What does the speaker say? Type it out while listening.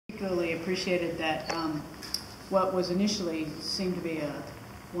particularly appreciated that what was initially seemed to be a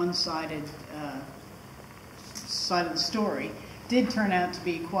one-sided side of the story did turn out to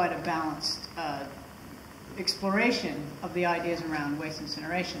be quite a balanced exploration of the ideas around waste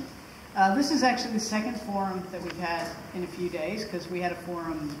incineration. This is actually the second forum that we've had in a few days, because we had a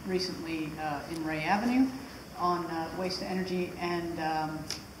forum recently in Ray Avenue on waste to energy, and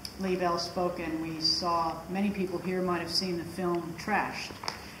Lee Bell spoke, and we saw many people here might have seen the film Trashed.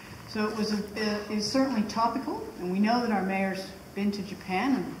 So it was it's certainly topical, and we know that our mayor's been to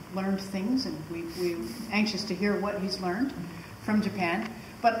Japan and learned things, and we're anxious to hear what he's learned from Japan.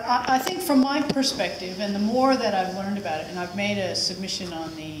 But I think from my perspective, and the more that I've learned about it, and I've made a submission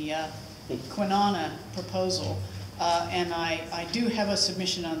on the Kwinana proposal, and I do have a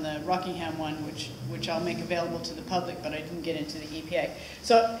submission on the Rockingham one, which I'll make available to the public, but I didn't get into the EPA.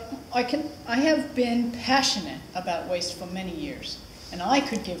 So I have been passionate about waste for many years, and I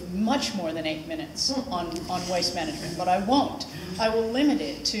could give much more than 8 minutes on waste management, but I won't. I will limit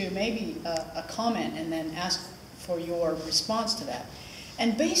it to maybe a comment and then ask for your response to that.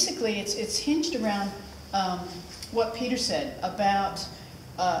 And basically, it's hinged around what Peter said about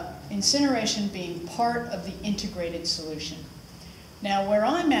incineration being part of the integrated solution. Now, where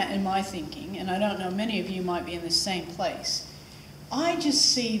I'm at in my thinking, and I don't know, many of you might be in the same place, I just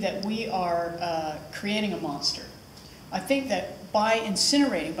see that we are creating a monster. I think that by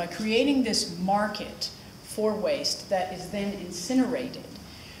incinerating, by creating this market for waste that is then incinerated,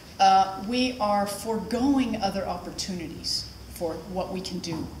 we are foregoing other opportunities for what we can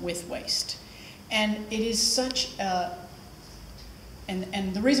do with waste. And it is such a,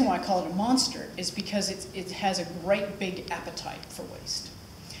 and the reason why I call it a monster is because it has a great big appetite for waste.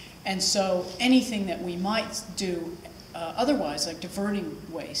 And so anything that we might do otherwise, like diverting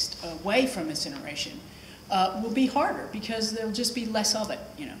waste away from incineration, will be harder because there'll just be less of it,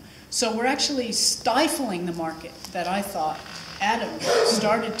 you know. So we're actually stifling the market that I thought Adam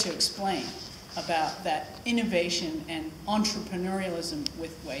started to explain about, that innovation and entrepreneurialism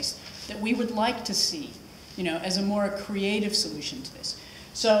with waste that we would like to see, you know, as a more creative solution to this.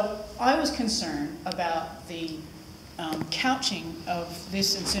 So I was concerned about the couching of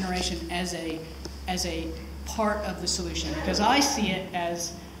this incineration as a part of the solution, because I see it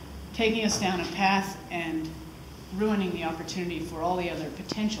as taking us down a path and ruining the opportunity for all the other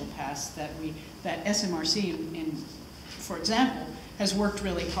potential paths that SMRC, for example, has worked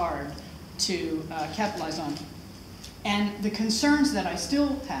really hard to capitalize on. And the concerns that I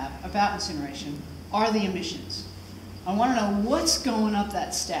still have about incineration are the emissions. I want to know what's going up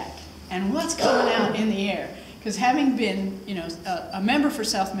that stack and what's coming out in the air. Because having been, you know, a member for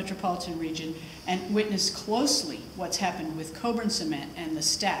South Metropolitan Region and witnessed closely what's happened with Coburn Cement and the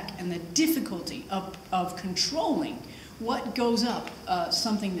stack and the difficulty of controlling what goes up,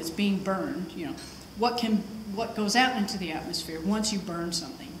 something that's being burned, you know, what goes out into the atmosphere once you burn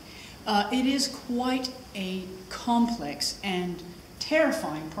something. It is quite a complex and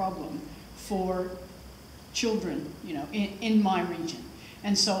terrifying problem for children, you know, in my region.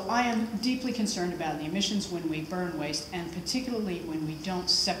 And so I am deeply concerned about the emissions when we burn waste, and particularly when we don't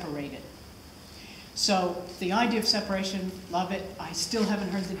separate it. So the idea of separation, love it. I still haven't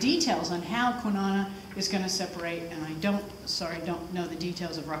heard the details on how Kwinana is going to separate, and I don't know the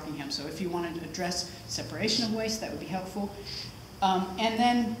details of Rockingham. So if you wanted to address separation of waste, that would be helpful. And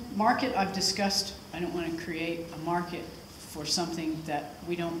then market, I've discussed. I don't want to create a market for something that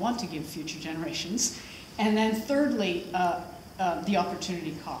we don't want to give future generations. And then thirdly, the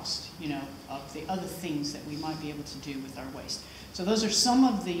opportunity cost, you know, of the other things that we might be able to do with our waste. So those are some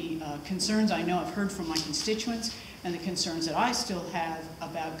of the concerns I know I've heard from my constituents, and the concerns that I still have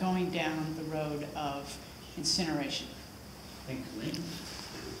about going down the road of incineration. Thank you, Lynn.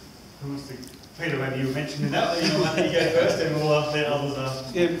 Who wants to? Peter, maybe you were mentioning that. You know, why don't you go first, and we'll let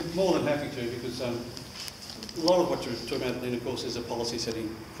others. Yeah, more than happy to, because a lot of what you're talking about, Lynn, of course, is a policy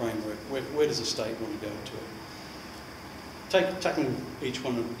setting framework. Where does the state want to go to it? Tackling each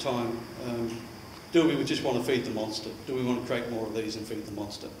one at a time. Do we just want to feed the monster? Do we want to create more of these and feed the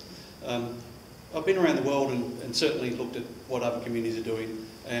monster? I've been around the world and certainly looked at what other communities are doing,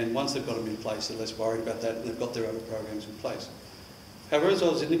 and once they've got them in place, they're less worried about that, and they've got their other programs in place. However, as I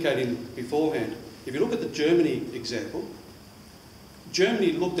was indicating beforehand, if you look at the Germany example,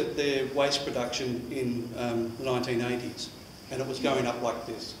 Germany looked at their waste production in the 1980s, and it was going up like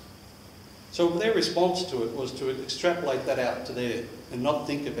this. So their response to it was to extrapolate that out to there and not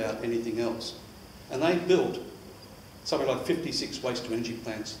think about anything else. And they built something like 56 waste-to-energy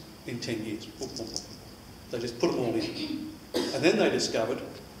plants in 10 years. They just put them all in. And then they discovered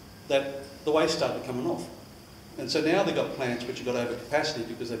that the waste started coming off. And so now they've got plants which have got over capacity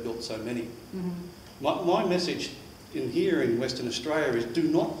because they've built so many. My message in here in Western Australia is do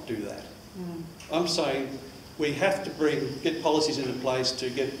not do that. I'm saying we have to get policies into place to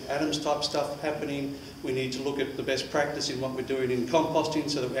get Adams type stuff happening. We need to look at the best practice in what we're doing in composting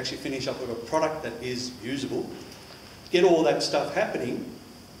so that we actually finish up with a product that is usable. Get all that stuff happening,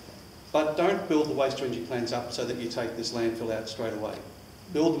 but don't build the waste to energy plants up so that you take this landfill out straight away.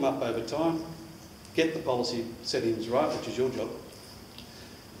 Build them up over time, get the policy settings right, which is your job,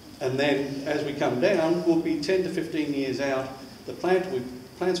 and then as we come down, we'll be 10 to 15 years out, the plants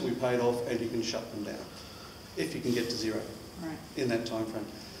will be paid off and you can shut them down, if you can get to zero in that time frame.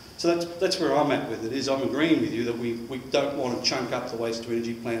 So that's where I'm at with it, is I'm agreeing with you that we don't want to chunk up the waste to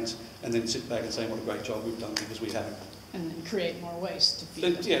energy plants and then sit back and say what a great job we've done, because we haven't. And then create more waste to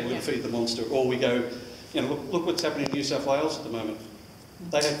feed them. Yeah, we'll feed the monster. Or we go, you know, look what's happening in New South Wales at the moment.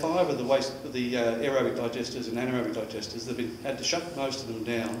 They had 5 of the aerobic digesters and anaerobic digesters. They've had to shut most of them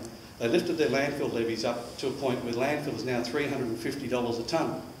down. They lifted their landfill levies up to a point where landfill is now $350 a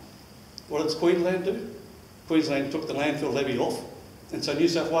tonne. What does Queensland do? Queensland took the landfill levy off, and so New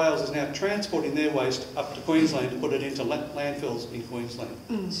South Wales is now transporting their waste up to Queensland to put it into landfills in Queensland.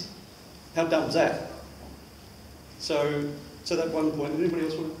 How dumb is that? So that one point, anybody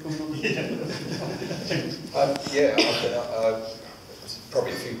else want to comment on that?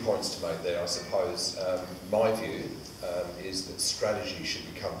 Probably a few points to make there, I suppose. My view is that strategy should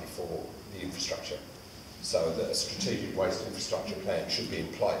come before the infrastructure. So that a strategic waste infrastructure plan should be in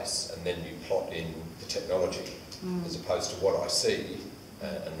place, and then you plot in the technology, as opposed to what I see,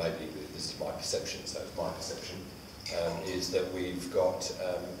 and maybe this is my perception, so it's my perception, is that we've got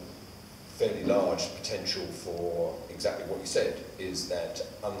fairly large potential for exactly what you said, is that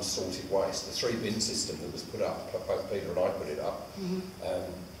unsorted waste. The 3-bin system that was put up, both Peter and I put it up,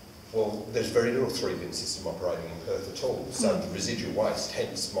 well, there's very little 3-bin system operating in Perth at all. So the residual waste,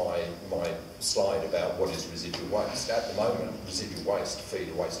 hence my slide about what is residual waste. At the moment, residual waste to feed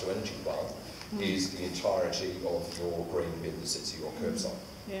a waste to energy plant is the entirety of your green bin that sits at your curbside.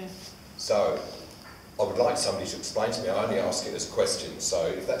 So I would like somebody to explain to me, I only ask it as a question, so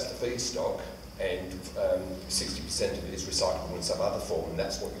if that's the feedstock and 60% of it is recyclable in some other form, and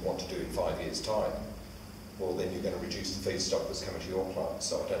that's what you want to do in 5 years' time, well then you're going to reduce the feedstock that's coming to your plant.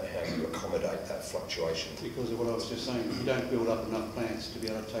 So I don't know how you accommodate that fluctuation. Because of what I was just saying, you don't build up enough plants to be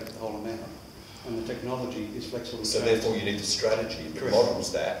able to take the whole amount. And the technology is flexible. So therefore you need the strategy that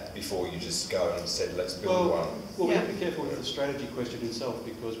models that before you just go and said, let's build one. Well, we have to be careful with the strategy question itself,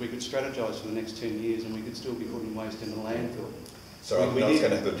 because we could strategise for the next 10 years and we could still be putting waste in the landfill. Sorry, I was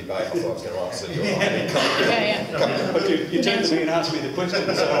going to have a debate. I thought I was going to answer your But you turned to me and asked me the question,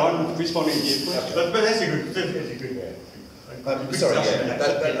 so I'm responding to your question. But that's a good sorry,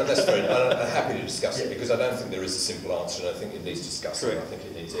 that's very. I'm happy to discuss it, because I don't think there is a simple answer, and I think it needs discussing. I think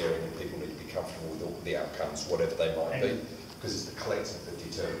it needs airing, and people need to be comfortable with all the outcomes, whatever they might be, because it's the collective that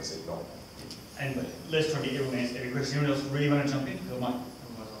determines it, not. And let's try to get everyone answer every question. Anyone else really want to jump in?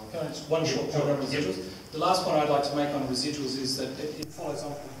 Just one short point on residuals. The last point I'd like to make on residuals is that it follows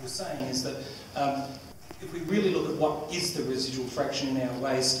on what you were saying, is that if we really look at what is the residual fraction in our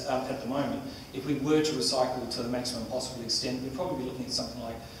waste at the moment, if we were to recycle to the maximum possible extent, we'd probably be looking at something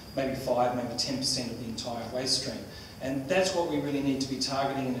like maybe 5, maybe 10% of the entire waste stream. And that's what we really need to be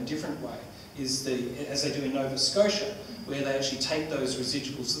targeting in a different way, is as they do in Nova Scotia, where they actually take those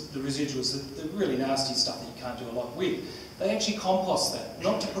residuals, the really nasty stuff that you can't do a lot with, they actually compost that,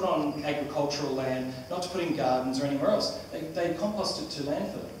 not to put on agricultural land, not to put in gardens or anywhere else. They compost it to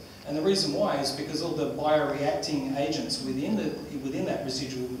landfill. And the reason why is because all the bioreacting agents within that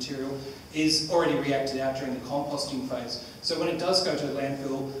residual material is already reacted out during the composting phase. So when it does go to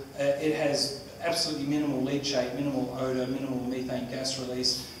landfill, it has absolutely minimal leachate, minimal odour, minimal methane gas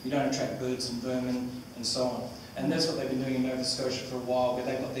release. You don't attract birds and vermin and so on. And that's what they've been doing in Nova Scotia for a while, where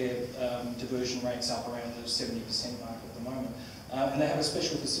they've got their diversion rates up around the 70% mark at the moment. And they have a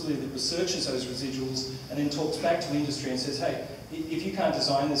special facility that researches those residuals and then talks back to industry and says, hey, if you can't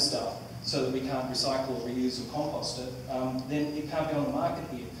design this stuff so that we can't recycle or reuse or compost it, then it can't be on the market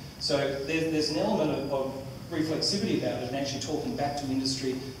here. So there's an element of reflexivity about it, and actually talking back to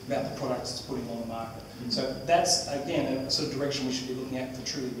industry about the products it's putting on the market. So that's, again, a sort of direction we should be looking at for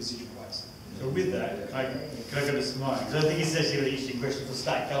truly residual waste. So with that, can I go to Simone? Because I think it's actually a really interesting question for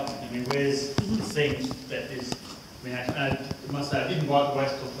state government. I mean, where's it seems that there's, I mean, I must say, I didn't invite the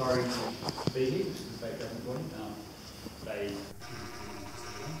Waste Authority to be here, which is the state government body.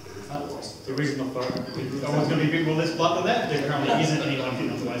 The regional authority. I was going to be a bit more less blunt than that. There currently isn't anyone in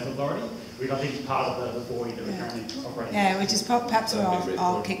the Waste Authority, which I think is part of the 40 that we're currently operating. Yeah, which is perhaps where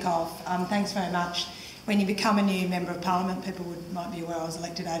I'll kick off. Thanks very much. when you become a new Member of Parliament, people might be aware I was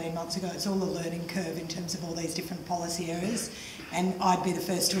elected 18 months ago, it's all a learning curve in terms of all these different policy areas, and I'd be the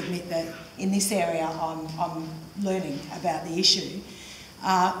first to admit that in this area I'm learning about the issue,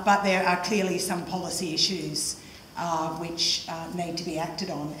 but there are clearly some policy issues which need to be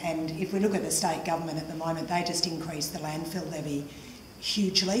acted on, and if we look at the state government at the moment, they just increased the landfill levy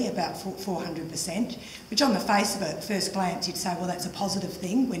hugely, about 400%, which on the face of it, at first glance, you'd say, well, that's a positive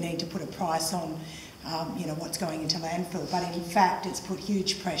thing. We need to put a price on, you know, what's going into landfill. But in fact, it's put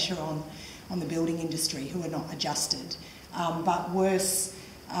huge pressure on the building industry, who are not adjusted. But worse,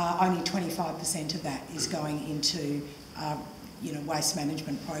 only 25% of that is going into, you know, waste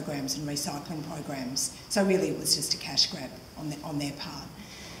management programs and recycling programs. So really, it was just a cash grab on their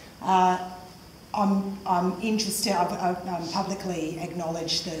part. I'm interested, I've publicly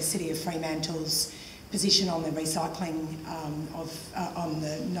acknowledged the City of Fremantle's position on the recycling on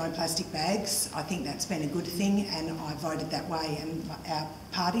the no plastic bags. I think that's been a good thing, and I voted that way, and our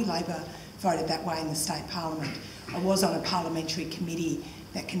party, Labor, voted that way in the state parliament. I was on a parliamentary committee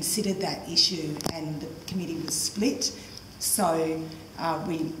that considered that issue, and the committee was split, so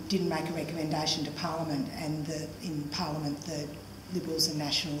we didn't make a recommendation to Parliament, and in Parliament the Liberals and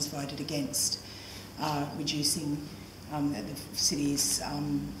Nationals voted against reducing the city's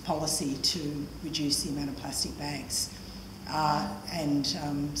policy to reduce the amount of plastic bags.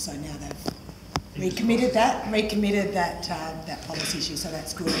 So now they've recommitted that policy issue, so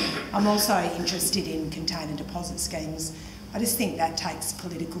that's good. I'm also interested in container deposit schemes. I just think that takes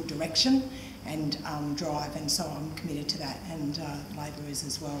political direction and drive, and so I'm committed to that, and Labor is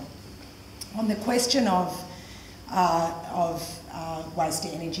as well. On the question of waste to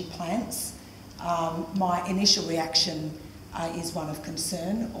energy plants, my initial reaction is one of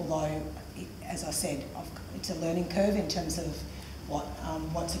concern, although, as I said, it's a learning curve in terms of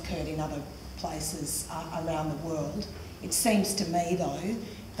what's occurred in other places around the world. It seems to me, though,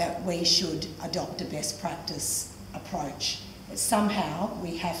 that we should adopt a best practice approach. That somehow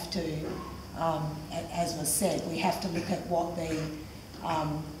we have to, as was said, we have to look at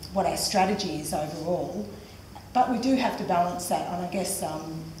what our strategy is overall, but we do have to balance that, and I guess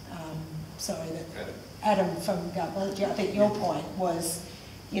Adam from Government, I think your point was,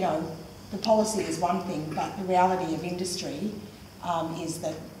 you know, the policy is one thing, but the reality of industry is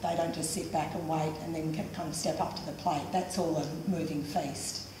that they don't just sit back and wait and then kind of step up to the plate. That's all a moving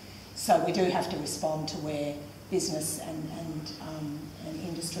feast. So we do have to respond to where business and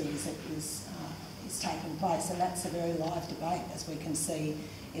industry is taking place, and that's a very live debate, as we can see,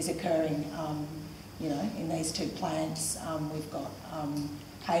 is occurring. You know, in these two plants, we've got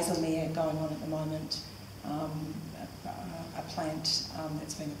Hazelmere going on at the moment, a plant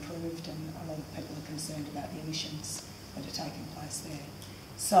that's been approved, and a lot of people are concerned about the emissions that are taking place there.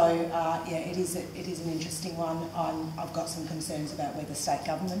 So yeah, it is an interesting one. I've got some concerns about where the state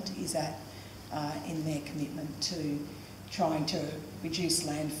government is at in their commitment to trying to reduce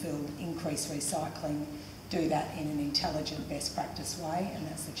landfill, increase recycling, do that in an intelligent, best practice way, and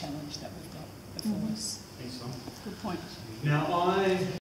that's the challenge that we've got before us. Thanks, Simon. Good point. Now,